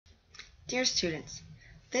Dear students,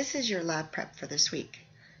 this is your lab prep for this week.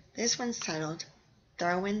 This one's titled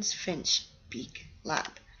Darwin's Finch Beak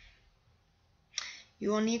Lab.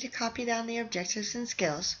 You will need to copy down the objectives and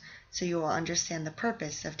skills so you will understand the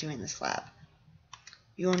purpose of doing this lab.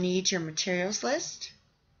 You will need your materials list.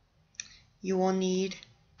 You will need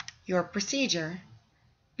your procedure.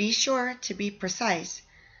 Be sure to be precise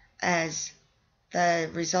as the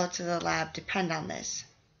results of the lab depend on this.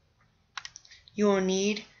 You will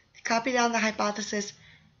need to copy down the hypothesis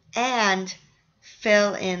and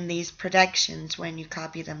fill in these predictions when you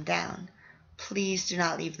copy them down. Please do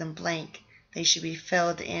not leave them blank. They should be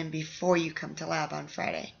filled in before you come to lab on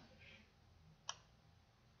Friday.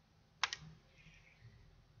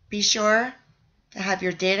 Be sure to have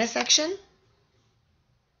your data section.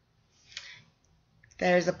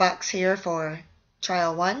 There's a box here for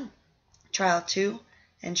Trial 1, Trial 2,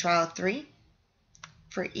 and Trial 3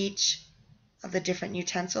 for each of the different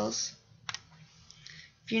utensils.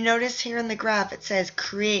 If you notice here in the graph, it says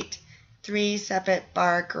create 3 separate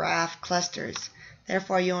bar graph clusters.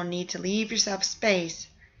 Therefore, you will need to leave yourself space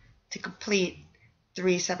to complete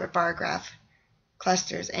 3 separate bar graph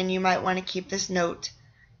clusters. And you might want to keep this note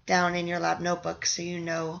down in your lab notebook so you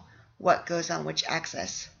know what goes on which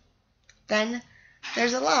axis. Then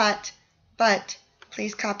there's a lot, but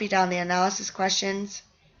please copy down the analysis questions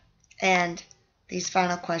and these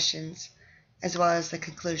final questions as well as the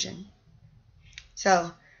conclusion.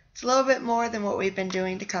 So it's a little bit more than what we've been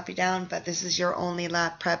doing to copy down, but this is your only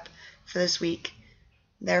lab prep for this week.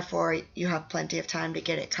 Therefore, you have plenty of time to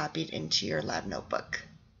get it copied into your lab notebook.